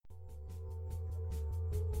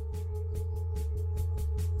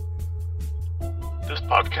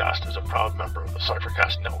podcast is a proud member of the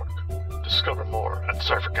Cyphercast Network. Discover more at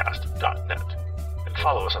cyphercast.net and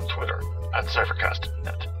follow us on Twitter at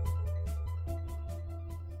cyphercast.net.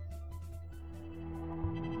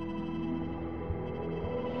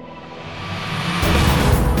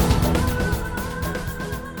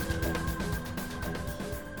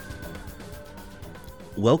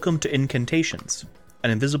 Welcome to Incantations,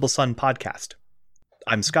 an Invisible Sun podcast.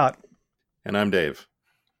 I'm Scott. And I'm Dave.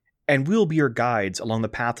 And we'll be your guides along the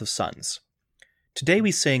path of suns. Today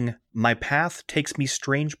we sing My Path Takes Me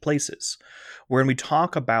Strange Places, wherein we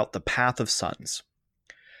talk about the path of suns.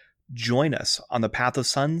 Join us on the path of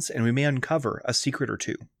suns and we may uncover a secret or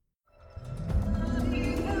two.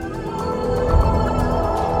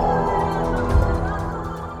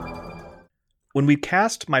 When we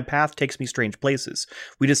cast My Path Takes Me Strange Places,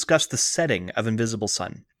 we discuss the setting of Invisible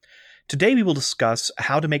Sun. Today we will discuss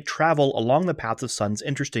how to make travel along the path of suns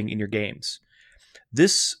interesting in your games.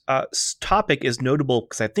 This topic is notable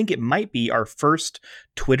because I think it might be our first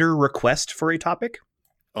Twitter request for a topic.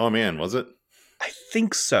 Oh man, was it? I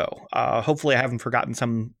think so. Hopefully I haven't forgotten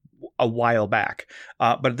some a while back.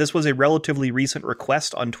 But this was a relatively recent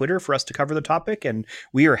request on Twitter for us to cover the topic, and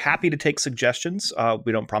we are happy to take suggestions.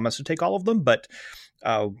 We don't promise to take all of them, but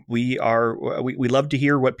we love to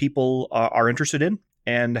hear what people are interested in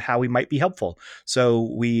and how we might be helpful. So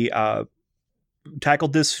we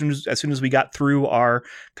tackled this as soon as we got through our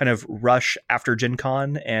kind of rush after Gen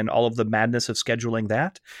Con and all of the madness of scheduling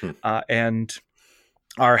that, and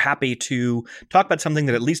are happy to talk about something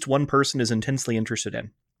that at least one person is intensely interested in.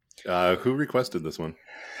 Who requested this one?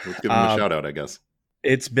 Let's give them a shout out, I guess.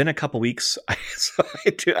 It's been a couple weeks, so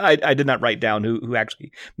I did not write down who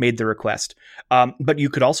actually made the request. But you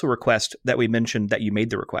could also request that we mention that you made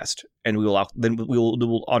the request, and we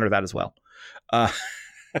will honor that as well.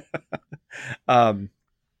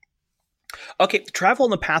 Okay, Travel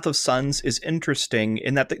on the Path of Suns is interesting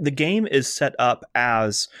in that the game is set up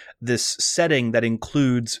as this setting that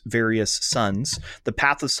includes various suns. The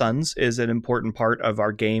Path of Suns is an important part of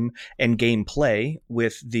our game and gameplay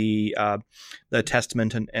with the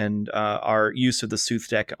Testament and our use of the Sooth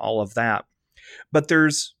deck and all of that. But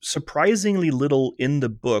there's surprisingly little in the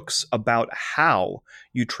books about how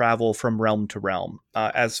you travel from realm to realm.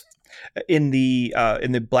 As in the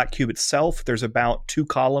Black Cube itself, there's about 2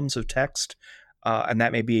 columns of text, and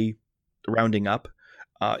that may be rounding up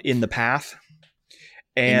in the path.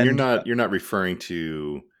 And you're not referring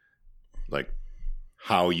to like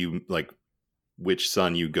how you like which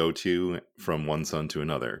sun you go to from one sun to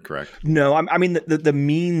another, correct? No, I mean the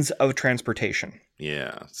means of transportation.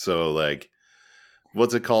 Yeah. So like,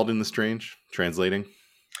 what's it called in the Strange? Translating?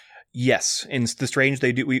 Yes, in the Strange,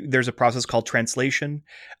 there's a process called translation,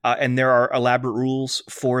 and there are elaborate rules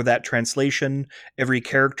for that translation. Every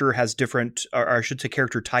character has different, or I should say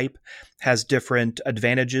character type, has different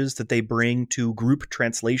advantages that they bring to group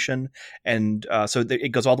translation, and so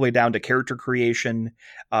it goes all the way down to character creation,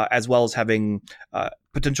 as well as having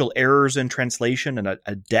potential errors in translation and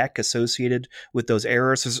a deck associated with those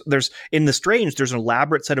errors. There's in the Strange, there's an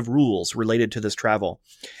elaborate set of rules related to this travel.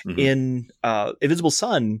 Mm-hmm. In Invisible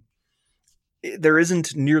Sun, there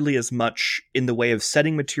isn't nearly as much in the way of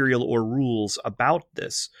setting material or rules about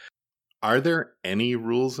this. Are there any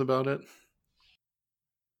rules about it?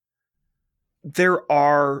 There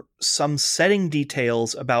are some setting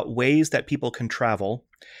details about ways that people can travel,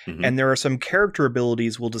 and there are some character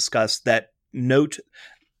abilities we'll discuss that note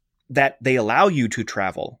that they allow you to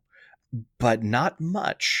travel, but not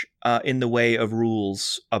much in the way of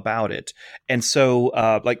rules about it. And so,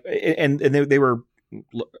 they were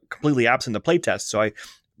completely absent in the playtest, so I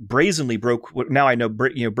brazenly broke. Now I know,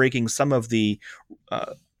 breaking some of the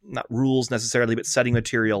not rules necessarily, but setting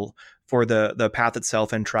material for the path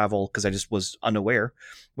itself and travel, because I just was unaware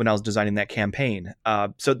when I was designing that campaign.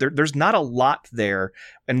 So there's not a lot there,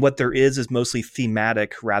 and what there is mostly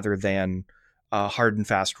thematic rather than hard and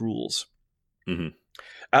fast rules, and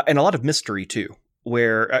a lot of mystery too,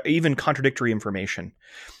 where even contradictory information.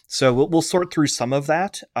 So we'll sort through some of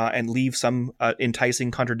that and leave some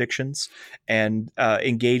enticing contradictions and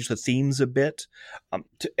engage the themes a bit,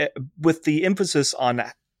 with the emphasis on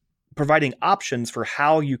providing options for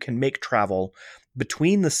how you can make travel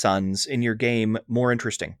between the suns in your game more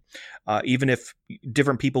interesting, even if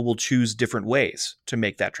different people will choose different ways to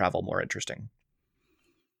make that travel more interesting.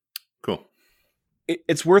 Cool.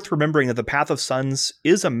 It's worth remembering that the Path of Suns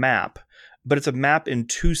is a map, but it's a map in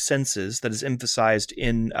 2 senses that is emphasized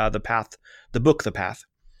in the book, The Path.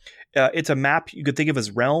 It's a map you could think of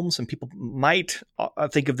as realms, and people might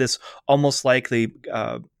think of this almost like the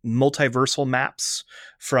multiversal maps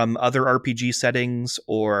from other RPG settings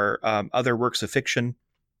or other works of fiction,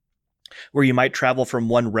 where you might travel from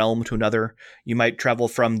one realm to another. You might travel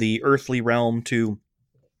from the earthly realm to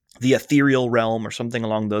the ethereal realm or something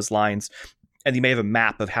along those lines. And you may have a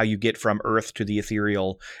map of how you get from Earth to the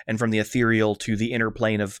ethereal, and from the ethereal to the inner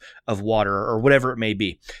plane of water, or whatever it may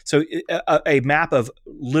be. So a map of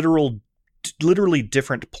literally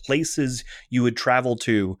different places you would travel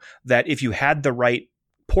to, that if you had the right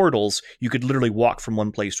portals, you could literally walk from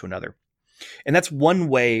one place to another. And that's one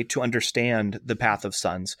way to understand the Path of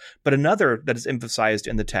Suns. But another that is emphasized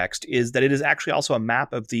in the text is that it is actually also a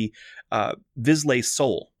map of the Vizsla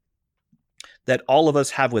soul that all of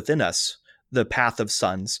us have within us, the Path of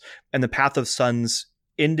Suns. And the Path of Suns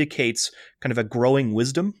indicates kind of a growing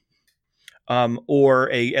wisdom,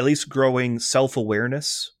 or at least growing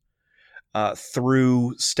self-awareness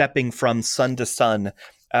through stepping from sun to sun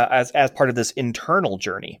as part of this internal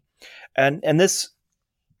journey. And this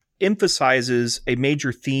emphasizes a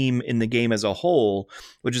major theme in the game as a whole,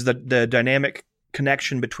 which is the dynamic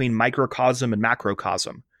connection between microcosm and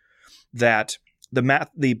macrocosm. That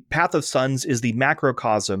the Path of Suns is the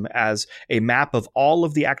macrocosm as a map of all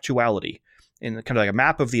of the actuality, in kind of like a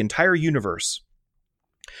map of the entire universe.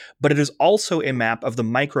 But it is also a map of the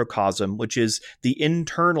microcosm, which is the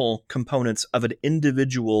internal components of an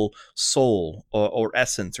individual soul or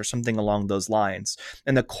essence or something along those lines.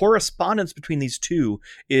 And the correspondence between these two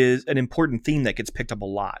is an important theme that gets picked up a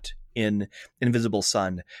lot in Invisible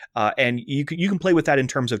Sun. And you can play with that in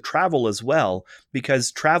terms of travel as well,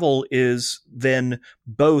 because travel is then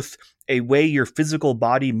both a way your physical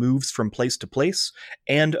body moves from place to place,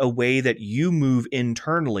 and a way that you move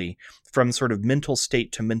internally from sort of mental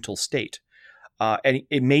state to mental state. And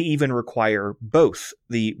it may even require both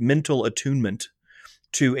the mental attunement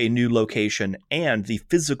to a new location and the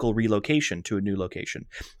physical relocation to a new location.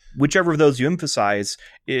 Whichever of those you emphasize,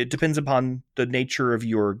 it depends upon the nature of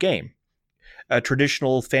your game. A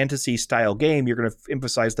traditional fantasy style game, you're going to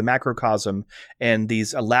emphasize the macrocosm and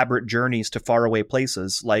these elaborate journeys to faraway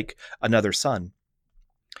places like Another Sun.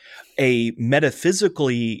 A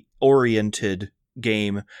metaphysically oriented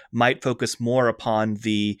game might focus more upon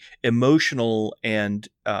the emotional and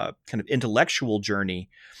kind of intellectual journey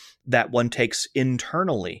that one takes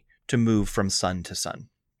internally to move from sun to sun.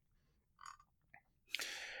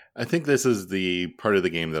 I think this is the part of the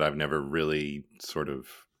game that I've never really sort of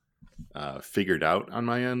figured out on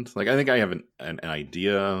my end. Like, I think I have an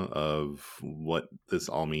idea of what this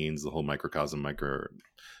all means, the whole microcosm,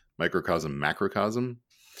 macrocosm.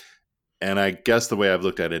 And I guess the way I've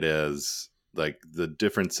looked at it is like the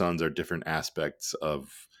different suns are different aspects of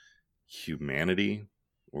humanity,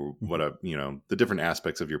 or the different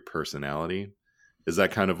aspects of your personality. Is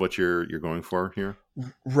that kind of what you're going for here?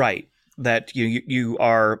 Right. That you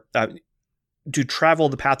are to travel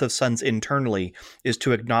the Path of Suns internally is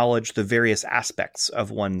to acknowledge the various aspects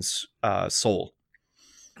of one's soul.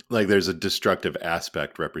 Like there's a destructive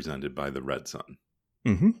aspect represented by the red sun.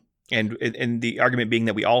 Mm-hmm. And the argument being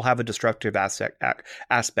that we all have a destructive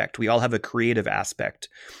aspect. We all have a creative aspect.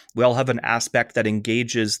 We all have an aspect that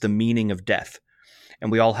engages the meaning of death.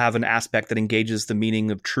 And we all have an aspect that engages the meaning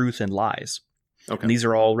of truth and lies. Okay. And these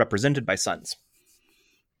are all represented by suns.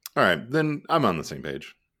 All right, then I'm on the same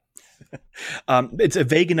page. It's a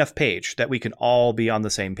vague enough page that we can all be on the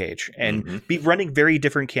same page and be running very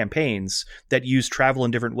different campaigns that use travel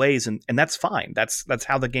in different ways. And that's fine. That's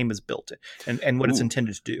how the game is built and what it's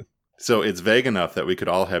intended to do. So it's vague enough that we could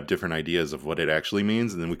all have different ideas of what it actually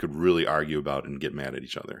means, and then we could really argue about it and get mad at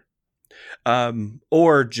each other.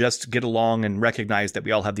 Or just get along and recognize that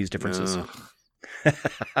we all have these differences.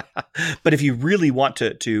 But if you really want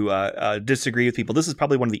to disagree with people, this is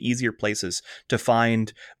probably one of the easier places to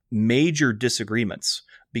find major disagreements,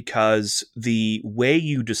 because the way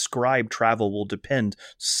you describe travel will depend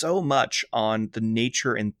so much on the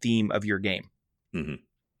nature and theme of your game. Mm-hmm.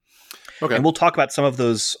 Okay. And we'll talk about some of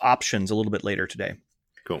those options a little bit later today.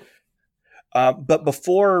 Cool. But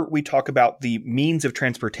before we talk about the means of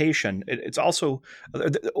transportation, it's also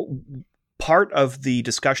part of the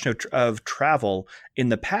discussion of travel in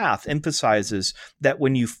the Path emphasizes that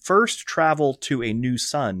when you first travel to a new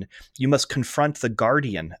sun, you must confront the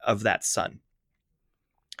guardian of that sun.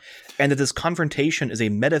 And that this confrontation is a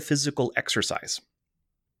metaphysical exercise.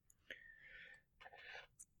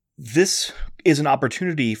 This is an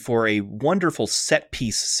opportunity for a wonderful set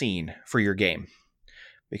piece scene for your game.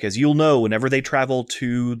 Because you'll know whenever they travel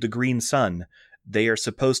to the green sun, they are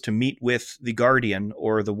supposed to meet with the guardian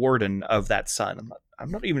or the warden of that sun.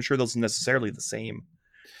 I'm not even sure those are necessarily the same.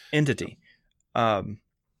 entity.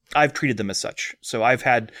 I've treated them as such. So I've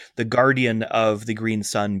had the guardian of the Green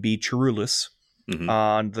Sun be Charulus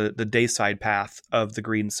on the dayside path of the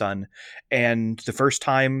Green Sun. And the first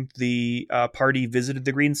time the party visited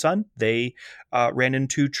the Green Sun, they ran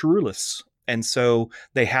into Charulus. And so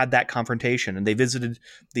they had that confrontation, and they visited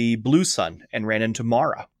the Blue Sun and ran into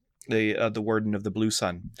Mara, the warden of the Blue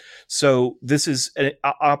Sun. So this is an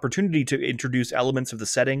opportunity to introduce elements of the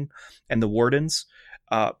setting and the wardens.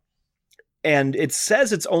 And it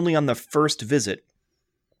says it's only on the first visit,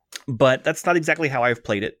 but that's not exactly how I've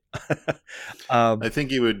played it. I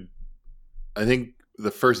think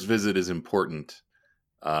the first visit is important.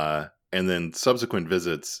 And then subsequent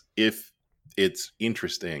visits, if it's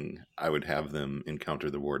interesting, I would have them encounter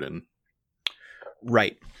the warden.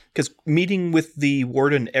 Right. Because meeting with the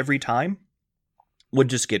warden every time would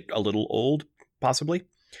just get a little old, possibly.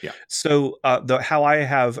 Yeah. So how I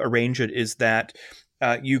have arranged it is that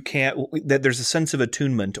that there's a sense of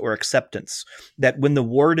attunement or acceptance that when the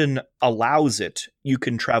warden allows it, you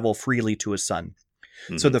can travel freely to a sun.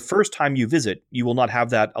 Mm-hmm. So the first time you visit, you will not have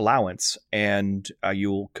that allowance, and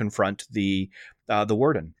you'll confront the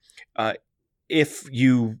warden. If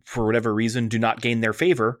you, for whatever reason, do not gain their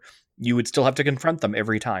favor, you would still have to confront them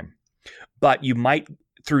every time. But you might,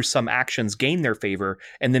 through some actions, gain their favor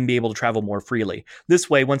and then be able to travel more freely. This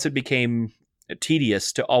way, once it became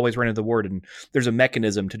tedious to always run into the warden, there's a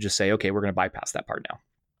mechanism to just say, okay, we're going to bypass that part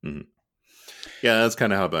now. Mm-hmm. Yeah, that's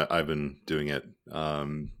kind of how I've been doing it.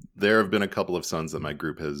 There have been a couple of suns that my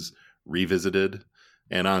group has revisited,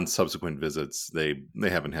 and on subsequent visits, they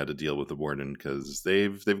haven't had to deal with the warden because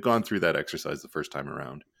they've gone through that exercise the first time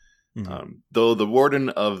around. Mm-hmm. Though the warden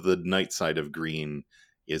of the night side of Green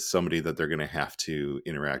is somebody that they're going to have to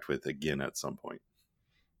interact with again at some point.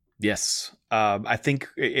 Yes. I think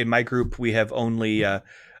in my group, we have only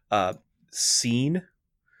seen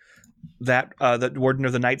that the warden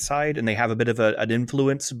of the night side, and they have a bit of an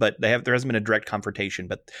influence, but there hasn't been a direct confrontation,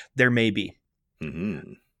 but there may be.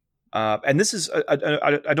 Mm-hmm. And this is,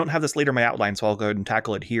 I don't have this later in my outline, so I'll go ahead and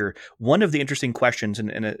tackle it here. One of the interesting questions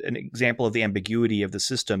and an example of the ambiguity of the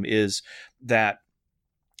system is that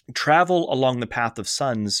travel along the path of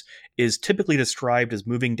suns is typically described as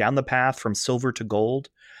moving down the path from silver to gold,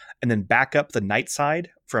 and then back up the night side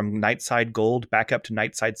from night side gold back up to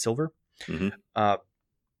night side silver. Mm-hmm.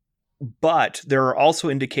 But there are also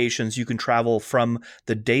indications you can travel from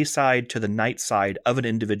the day side to the night side of an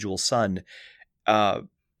individual sun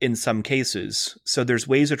in some cases. So there's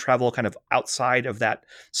ways to travel kind of outside of that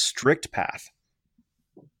strict path,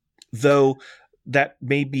 though that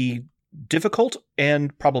may be difficult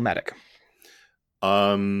and problematic.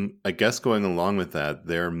 I guess going along with that,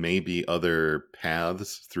 there may be other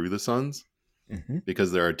paths through the suns, mm-hmm.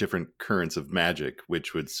 because there are different currents of magic,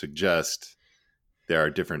 which would suggest there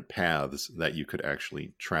are different paths that you could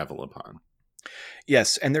actually travel upon.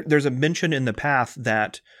 Yes, and there's a mention in the path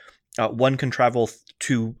that one can travel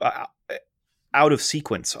to out of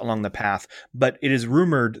sequence along the path, but it is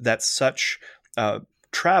rumored that such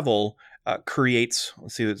travel creates,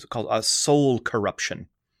 let's see what it's called, a soul corruption.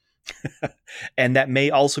 And that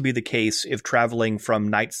may also be the case if traveling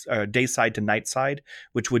from day side to night side,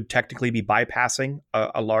 which would technically be bypassing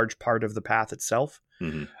a large part of the path itself.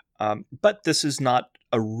 Mm-hmm. But this is not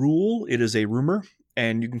a rule; it is a rumor,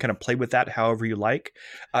 and you can kind of play with that however you like.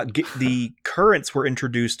 The currents were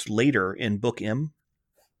introduced later in Book M.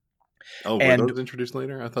 Oh, were those introduced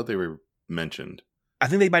later? I thought they were mentioned. I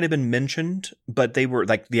think they might have been mentioned, but they were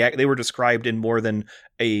they were described in more than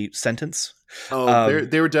a sentence. Oh,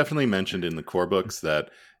 they were definitely mentioned in the core books that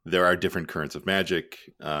there are different currents of magic.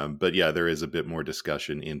 But yeah, there is a bit more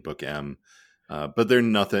discussion in Book M. But they're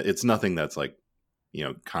nothing. It's nothing that's like,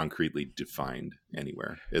 concretely defined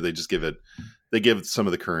anywhere. They just they give some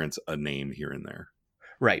of the currents a name here and there.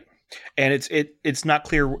 Right. And it's not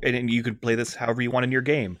clear, and you can play this however you want in your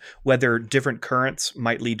game, whether different currents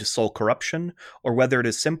might lead to soul corruption, or whether it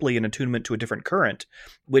is simply an attunement to a different current,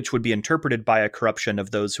 which would be interpreted by a corruption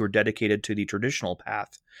of those who are dedicated to the traditional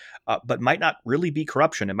path, but might not really be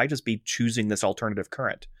corruption. It might just be choosing this alternative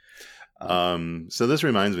current. So this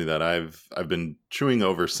reminds me that I've been chewing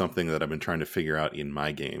over something that I've been trying to figure out in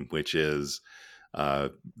my game, which is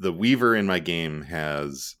the Weaver in my game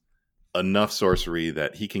has enough sorcery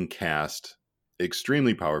that he can cast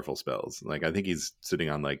extremely powerful spells. Like, I think he's sitting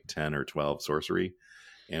on like 10 or 12 sorcery.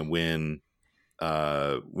 And when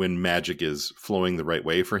magic is flowing the right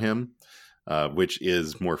way for him, which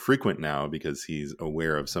is more frequent now because he's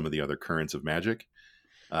aware of some of the other currents of magic,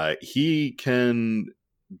 he can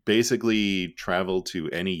basically travel to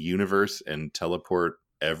any universe and teleport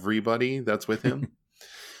everybody that's with him.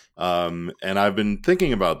 And I've been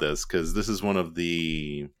thinking about this because this is one of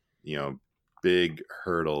the, big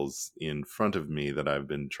hurdles in front of me that I've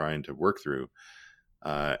been trying to work through.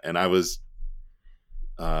 And I was,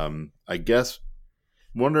 I guess,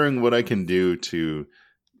 wondering what I can do to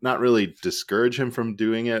not really discourage him from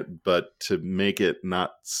doing it, but to make it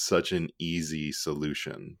not such an easy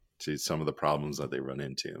solution to some of the problems that they run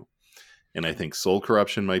into. And I think soul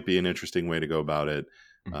corruption might be an interesting way to go about it.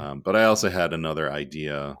 But I also had another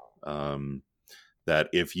idea that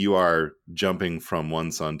if you are jumping from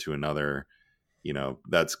one sun to another,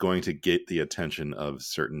 that's going to get the attention of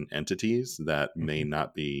certain entities that may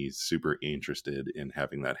not be super interested in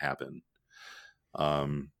having that happen.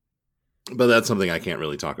 But that's something I can't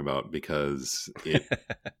really talk about because it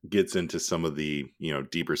gets into some of the,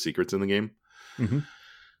 deeper secrets in the game.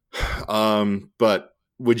 But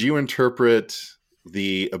would you interpret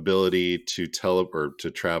the ability to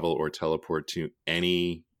travel or teleport to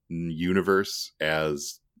any universe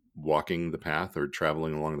as walking the path or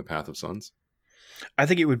traveling along the path of suns? I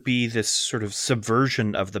think it would be this sort of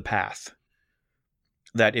subversion of the path.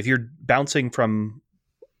 That if you're bouncing from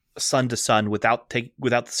sun to sun without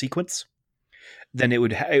the sequence, then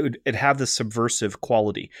it'd have this subversive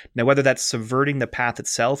quality. Now, whether that's subverting the path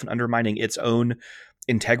itself and undermining its own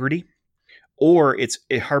integrity, or it's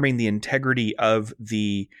harming the integrity of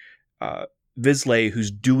the Vizsla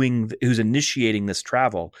who's initiating this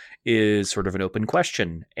travel, is sort of an open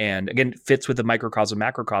question. And again, it fits with the microcosm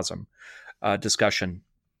macrocosm discussion.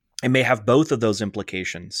 It may have both of those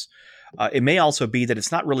implications. It may also be that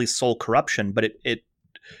it's not really soul corruption, but it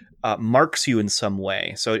marks you in some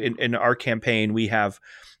way. So in our campaign, we have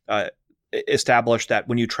established that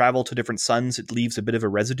when you travel to different suns, it leaves a bit of a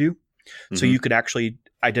residue. So you could actually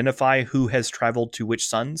identify who has traveled to which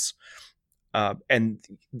suns, and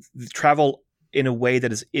travel in a way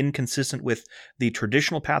that is inconsistent with the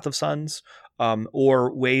traditional path of suns,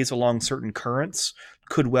 or ways along certain currents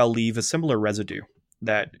could well leave a similar residue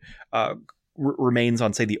that remains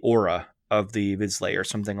on, say, the aura of the Vizsla or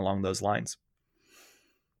something along those lines.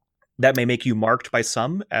 That may make you marked by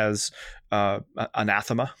some as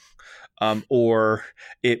anathema, or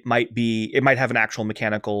it might have an actual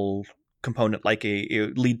mechanical component, like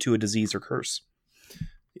it lead to a disease or curse.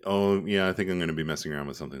 Oh yeah, I think I'm going to be messing around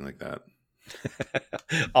with something like that.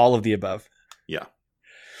 All of the above. Yeah.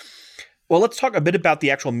 Well, let's talk a bit about the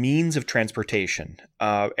actual means of transportation,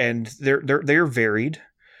 and they're varied.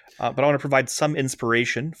 But I want to provide some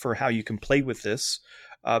inspiration for how you can play with this.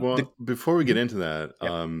 Before we get into that,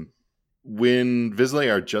 when Vizsla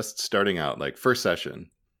are just starting out, like first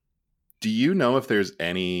session, do you know if there's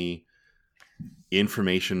any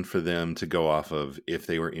information for them to go off of if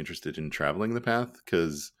they were interested in traveling the path?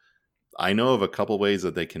 Because I know of a couple ways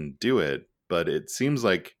that they can do it, but it seems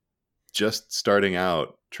like just starting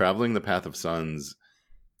out, traveling the path of suns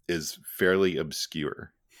is fairly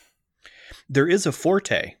obscure. There is a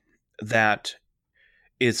forte that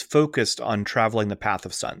is focused on traveling the path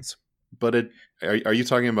of suns. But are you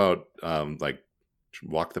talking about like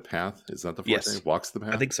walk the path? Is that the forte? Yes. Walks the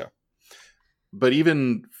path? I think so. But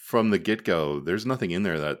even from the get-go, there's nothing in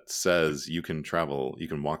there that says you can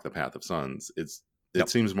walk the path of suns. It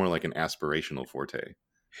seems more like an aspirational forte.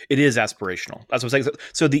 It is aspirational. That's what I'm saying.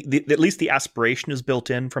 So the at least the aspiration is built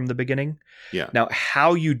in from the beginning. Yeah. Now,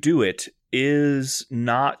 how you do it is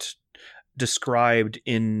not described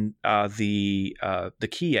in the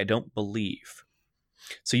key, I don't believe.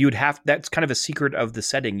 So you would that's kind of a secret of the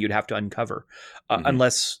setting you'd have to uncover,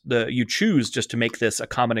 unless you choose just to make this a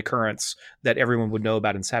common occurrence that everyone would know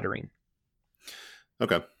about in Satyrine.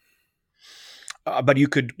 Okay. But you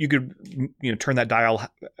could turn that dial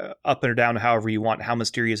up or down however you want, how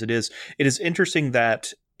mysterious it is. It is interesting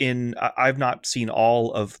that I've not seen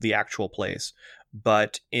all of the actual plays,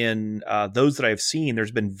 but in those that I've seen,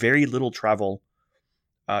 there's been very little travel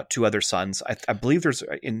to other suns. I believe there's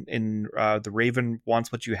in The Raven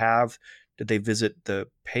Wants What You Have. Did they visit the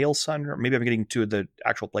Pale Sun? Or maybe I'm getting to the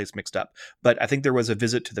actual place mixed up. But I think there was a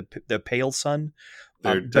visit to the Pale Sun.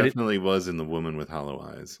 There definitely was in The Woman with Hollow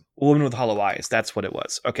Eyes. Woman with Hollow Eyes. That's what it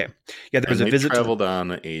was. Okay. Yeah, there was a visit. They traveled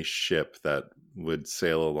on a ship that would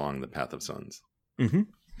sail along the path of suns. Mm-hmm.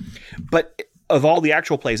 But of all the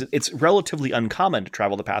actual plays, it's relatively uncommon to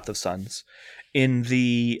travel the path of suns. In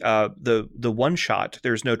the one shot,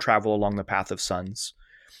 there's no travel along the path of suns.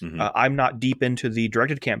 Mm-hmm. I'm not deep into the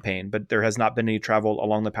directed campaign, but there has not been any travel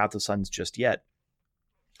along the path of suns just yet.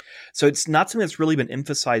 So it's not something that's really been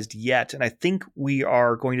emphasized yet, and I think we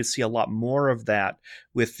are going to see a lot more of that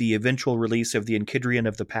with the eventual release of the Enkidrian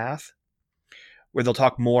of the Path, where they'll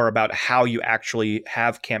talk more about how you actually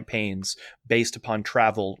have campaigns based upon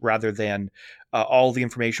travel rather than all the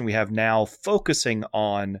information we have now focusing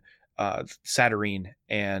on Saturnine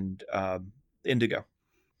and Indigo.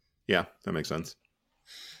 Yeah, that makes sense.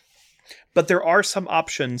 But there are some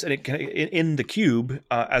options, and in the cube,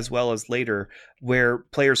 as well as later, where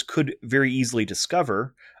players could very easily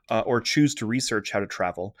discover or choose to research how to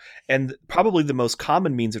travel. And probably the most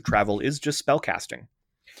common means of travel is just spellcasting.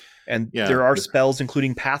 And there are spells,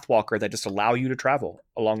 including Pathwalker, that just allow you to travel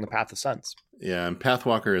along the Path of Suns. Yeah, and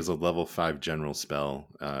Pathwalker is a level 5 general spell,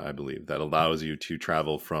 I believe, that allows you to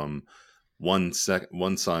travel from one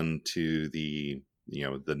sun to the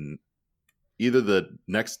either the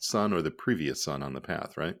next sun or the previous sun on the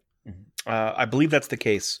path, right? I believe that's the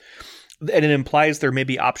case. And it implies there may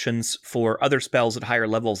be options for other spells at higher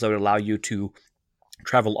levels that would allow you to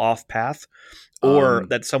travel off path, or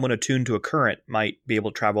that someone attuned to a current might be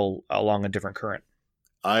able to travel along a different current.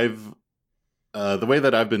 The way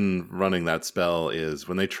that I've been running that spell is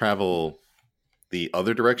when they travel the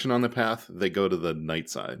other direction on the path, they go to the night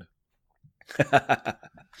side.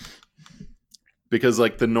 Because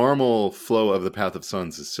like the normal flow of the Path of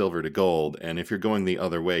Suns is silver to gold, and if you're going the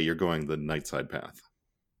other way, you're going the night side path.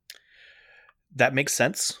 That makes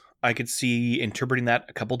sense. I could see interpreting that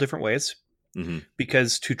a couple different ways. Mm-hmm.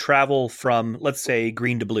 Because to travel from, let's say,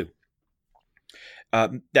 green to blue,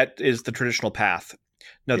 that is the traditional path.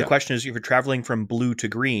 Now, the question is, if you're traveling from blue to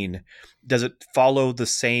green, does it follow the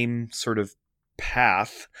same sort of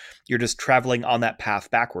path? You're just traveling on that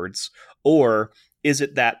path backwards. Or is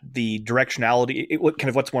it that the directionality,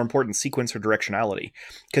 what's more important, sequence or directionality?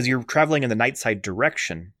 Because you're traveling in the night side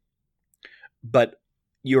direction, but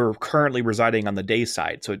you're currently residing on the day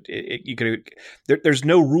side. So there's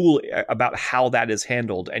no rule about how that is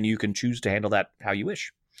handled, and you can choose to handle that how you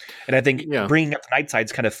wish. And I think bringing up the night side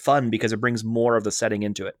is kind of fun because it brings more of the setting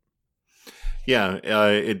into it. Yeah,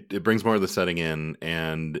 it brings more of the setting in,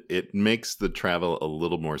 and it makes the travel a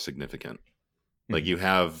little more significant. Mm-hmm. Like you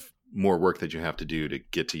have more work that you have to do to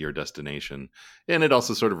get to your destination. And it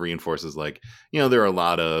also sort of reinforces there are a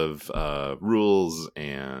lot of rules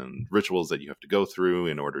and rituals that you have to go through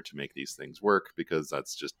in order to make these things work, because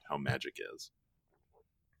that's just how magic is.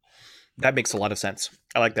 That makes a lot of sense.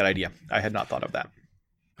 I like that idea. I had not thought of that.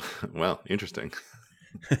 Well, interesting.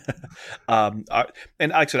 And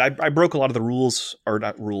like I said, I broke a lot of the rules, or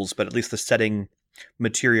not rules, but at least the setting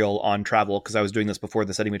material on travel, because I was doing this before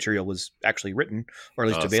the setting material was actually written, or at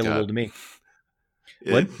least available Scott, to me.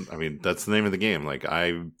 I mean, that's the name of the game. Like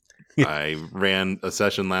I ran a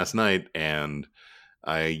session last night, and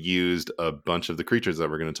I used a bunch of the creatures that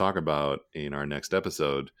we're going to talk about in our next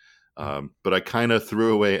episode. But I kind of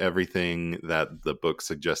threw away everything that the book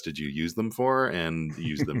suggested you use them for, and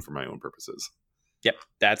used them for my own purposes. Yep,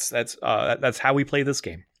 that's how we play this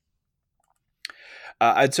game.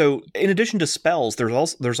 And so, in addition to spells,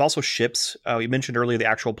 there's also ships. We mentioned earlier the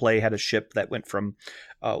actual play had a ship that went from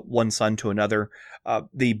one sun to another.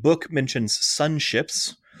 The book mentions sun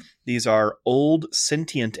ships. These are old,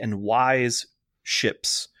 sentient, and wise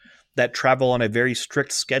ships that travel on a very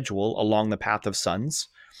strict schedule along the Path of Suns.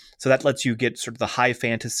 So that lets you get sort of the high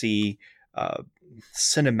fantasy,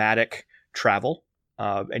 cinematic travel,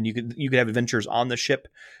 and you could have adventures on the ship.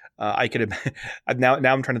 I could now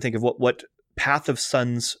I'm trying to think of what Path of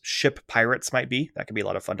Suns ship pirates might be. That could be a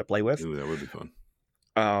lot of fun to play with. Ooh, that would be fun.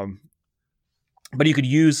 But you could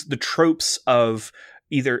use the tropes of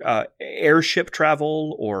either airship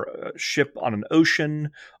travel, or a ship on an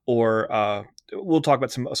ocean, or we'll talk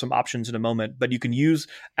about some options in a moment. But you can use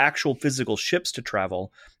actual physical ships to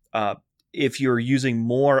travel if you're using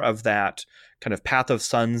more of that kind of Path of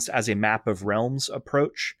Suns as a map of realms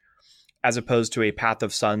approach, as opposed to a Path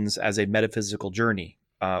of Suns as a metaphysical journey.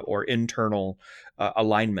 Or internal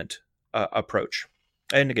alignment approach.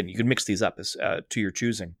 And again, you can mix these up as to your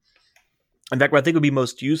choosing. In fact, what I think would be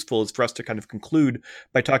most useful is for us to kind of conclude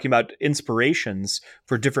by talking about inspirations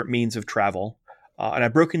for different means of travel. And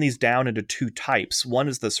I've broken these down into two types. One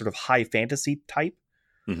is the sort of high fantasy type.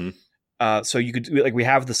 Mm-hmm. So you could, we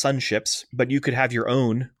have the sun ships, but you could have your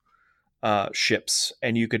own ships,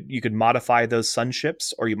 and you could modify those sun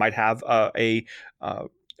ships, or you might have a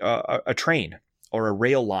train or a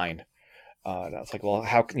rail line. It's like, well,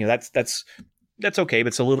 how can that's okay, but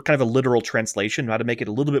it's a little kind of a literal translation. How to make it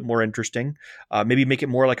a little bit more interesting? Maybe make it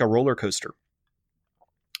more like a roller coaster.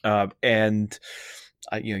 And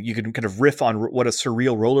you can kind of riff on what a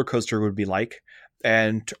surreal roller coaster would be like,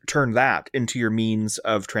 and turn that into your means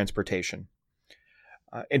of transportation.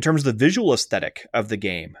 In terms of the visual aesthetic of the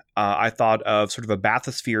game, I thought of sort of a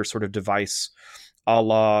bathysphere sort of device, a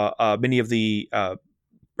la many of the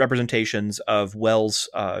representations of Wells'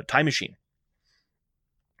 Time Machine.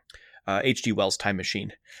 H.G. Wells' time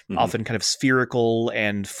machine, Mhm. often kind of spherical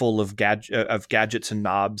and full of gadgets and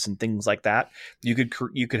knobs and things like that. You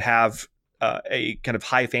could have a kind of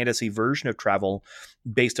high fantasy version of travel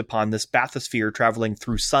based upon this bathysphere traveling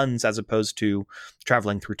through suns as opposed to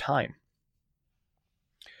traveling through time.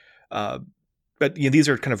 But these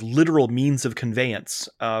are kind of literal means of conveyance,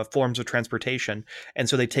 forms of transportation, and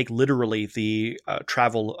so they take literally the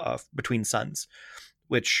travel between suns,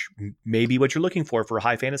 which may be what you're looking for a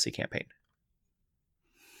high fantasy campaign.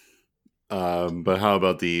 But how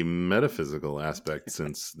about the metaphysical aspect,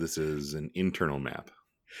 since this is an internal map?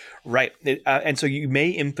 Right. And so you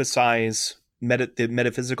may emphasize the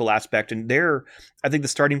metaphysical aspect. And there, I think the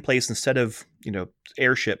starting place, instead of,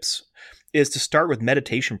 airships, is to start with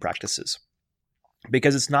meditation practices.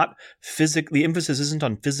 Because it's not the emphasis isn't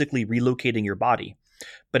on physically relocating your body,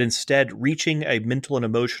 but instead reaching a mental and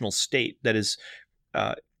emotional state that is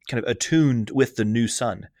kind of attuned with the new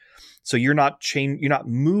sun. So you're not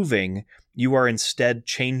moving. You are instead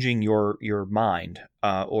changing your mind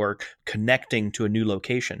or connecting to a new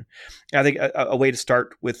location. And I think a way to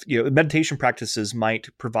start with meditation practices might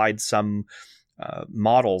provide some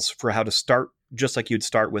models for how to start, just like you'd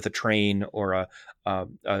start with a train or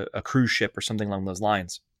a cruise ship or something along those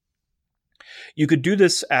lines. You could do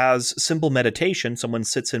this as simple meditation. Someone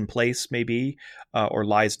sits in place maybe or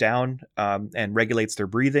lies down and regulates their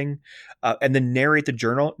breathing and then narrate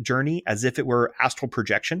the journey as if it were astral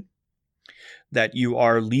projection, that you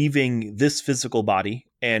are leaving this physical body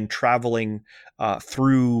and traveling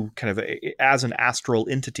through kind of as an astral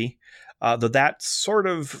entity, though that sort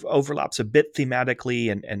of overlaps a bit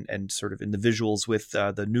thematically and sort of in the visuals with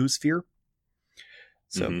the noosphere.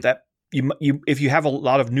 So that you if you have a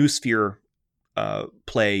lot of noosphere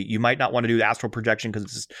play, you might not want to do the astral projection because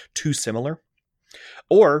it's too similar.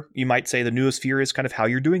 Or you might say the noosphere is kind of how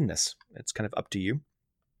you're doing this. It's kind of up to you.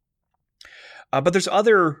 But there's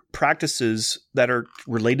other practices that are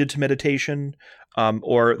related to meditation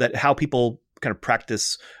or that how people kind of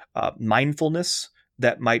practice mindfulness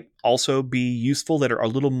that might also be useful, that are a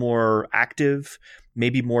little more active,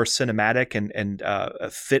 maybe more cinematic and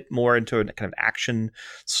fit more into a kind of action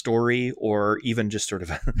story or even just sort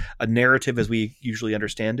of a narrative as we usually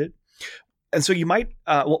understand it. And so you might,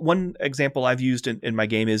 one example I've used in my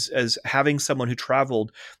game is as having someone who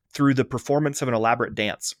traveled through the performance of an elaborate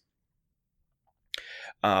dance.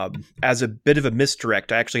 As a bit of a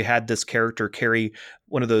misdirect, I actually had this character carry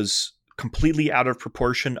one of those completely out of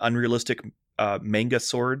proportion, unrealistic manga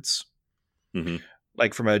swords,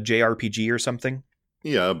 like from a JRPG or something.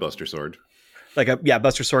 Yeah, a Buster Sword.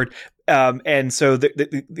 Buster Sword. And so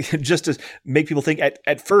just to make people think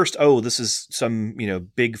at first, oh, this is some,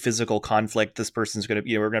 big physical conflict. This person's going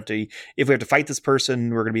to, we're going to have to, if we have to fight this person,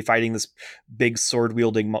 we're going to be fighting this big sword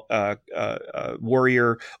wielding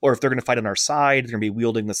warrior, or if they're going to fight on our side, they're going to be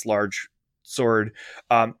wielding this large sword.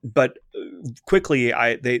 But quickly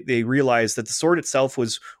they realized that the sword itself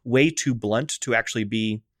was way too blunt to actually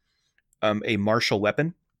be a martial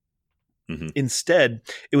weapon. Instead,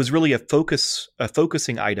 it was really a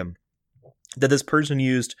focusing item that this person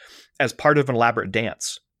used as part of an elaborate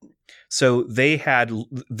dance. So they had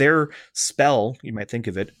their spell, you might think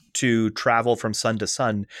of it, to travel from sun to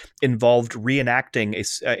sun involved reenacting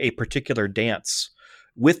a particular dance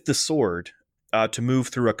with the sword to move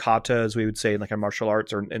through a kata, as we would say in like a martial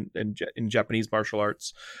arts or in Japanese martial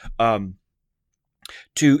arts.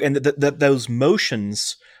 Those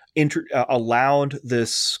motions allowed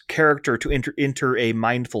this character to enter a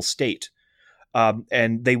mindful state.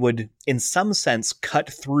 And they would, in some sense,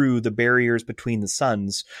 cut through the barriers between the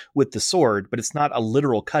suns with the sword, but it's not a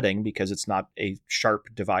literal cutting because it's not a sharp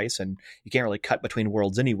device and you can't really cut between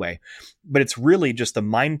worlds anyway. But it's really just the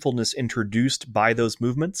mindfulness introduced by those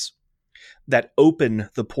movements that open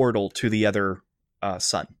the portal to the other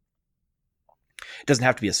sun. It doesn't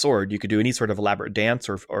have to be a sword. You could do any sort of elaborate dance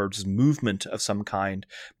or just movement of some kind.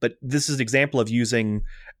 But this is an example of using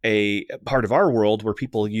a part of our world where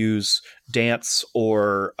people use dance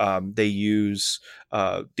or they use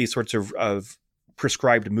these sorts of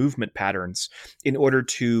prescribed movement patterns in order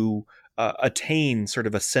to attain sort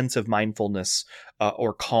of a sense of mindfulness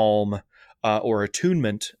or calm or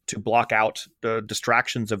attunement to block out the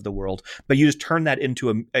distractions of the world. But you just turn that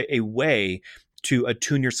into a way to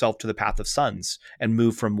attune yourself to the path of suns and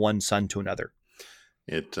move from one sun to another.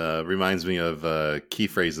 It reminds me of key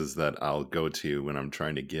phrases that I'll go to when I'm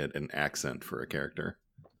trying to get an accent for a character.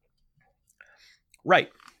 Right.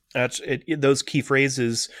 Those key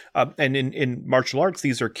phrases, and in martial arts,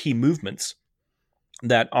 these are key movements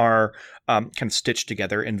that are kind of stitched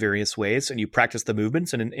together in various ways, and you practice the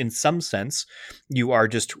movements, and in some sense, you are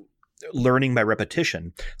just learning by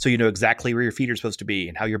repetition. So you know exactly where your feet are supposed to be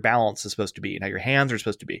and how your balance is supposed to be and how your hands are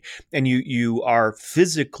supposed to be. And you are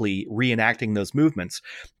physically reenacting those movements.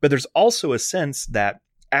 But there's also a sense that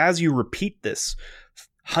as you repeat this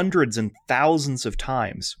hundreds and thousands of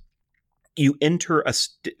times, you enter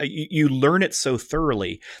you learn it so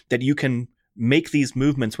thoroughly that you can make these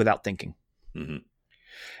movements without thinking. Mm-hmm.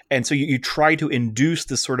 And so you try to induce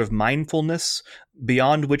this sort of mindfulness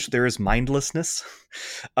beyond which there is mindlessness,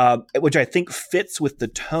 which I think fits with the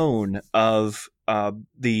tone of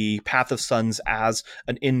the Path of Suns as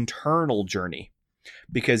an internal journey,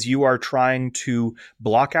 because you are trying to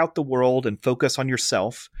block out the world and focus on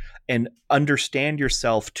yourself and understand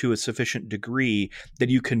yourself to a sufficient degree that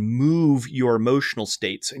you can move your emotional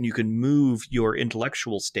states and you can move your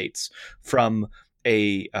intellectual states from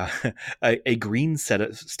a green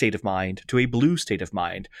state of mind to a blue state of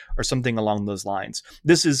mind, or something along those lines.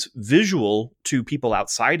 This is visual to people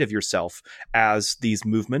outside of yourself as these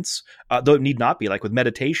movements, though it need not be. Like with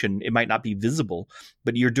meditation, it might not be visible,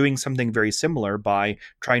 but you're doing something very similar by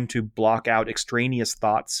trying to block out extraneous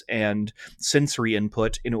thoughts and sensory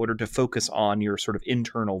input in order to focus on your sort of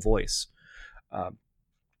internal voice.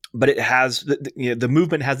 But it has the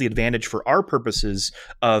movement has the advantage for our purposes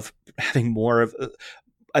of having more of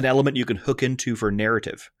an element you can hook into for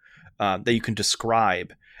narrative that you can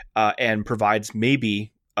describe and provides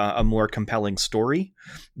maybe a more compelling story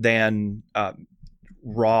than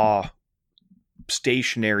raw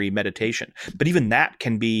stationary meditation. But even that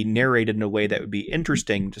can be narrated in a way that would be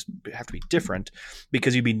interesting, just have to be different,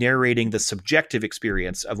 because you'd be narrating the subjective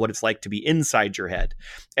experience of what it's like to be inside your head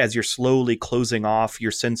as you're slowly closing off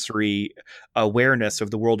your sensory awareness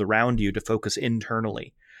of the world around you to focus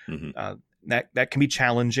internally. Mm-hmm. That can be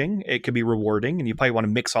challenging. It can be rewarding, and you probably want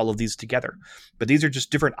to mix all of these together. But these are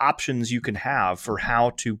just different options you can have for how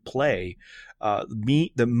to play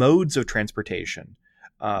the modes of transportation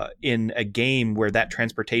in a game where that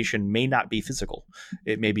transportation may not be physical.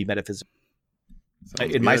 It may be metaphysical.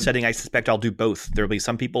 In my setting, I suspect I'll do both. There'll be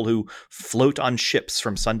some people who float on ships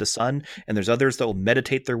from sun to sun, and there's others that will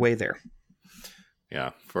meditate their way there.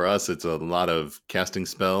 Yeah, for us, it's a lot of casting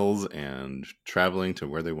spells and traveling to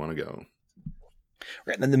where they want to go.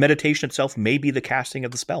 Right, and then the meditation itself may be the casting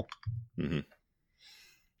of the spell. Mm-hmm.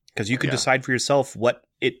 Because you can decide for yourself what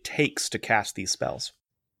it takes to cast these spells.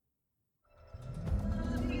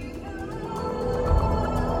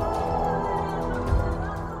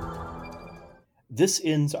 This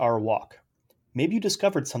ends our walk. Maybe you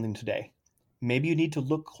discovered something today. Maybe you need to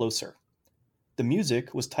look closer. The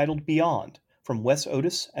music was titled Beyond from Wes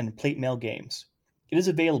Otis and Plate Mail Games. It is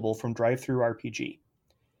available from DriveThruRPG.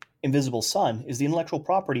 Invisible Sun is the intellectual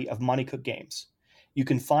property of Monte Cook Games. You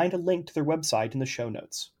can find a link to their website in the show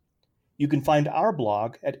notes. You can find our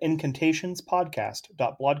blog at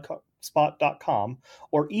incantationspodcast.blogspot.com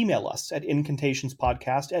or email us at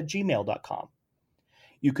incantationspodcast@gmail.com.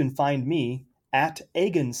 You can find me at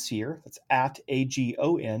Agonseer, that's at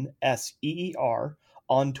AGONSEER,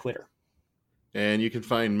 on Twitter. And you can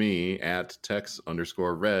find me at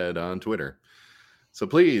Tex_Red on Twitter. So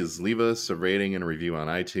please leave us a rating and a review on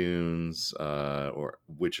iTunes or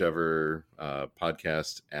whichever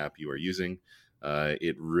podcast app you are using.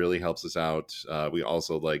 It really helps us out. We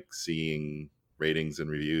also like seeing ratings and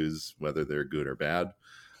reviews, whether they're good or bad.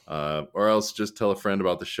 Or else just tell a friend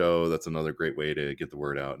about the show. That's another great way to get the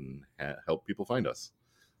word out and help people find us.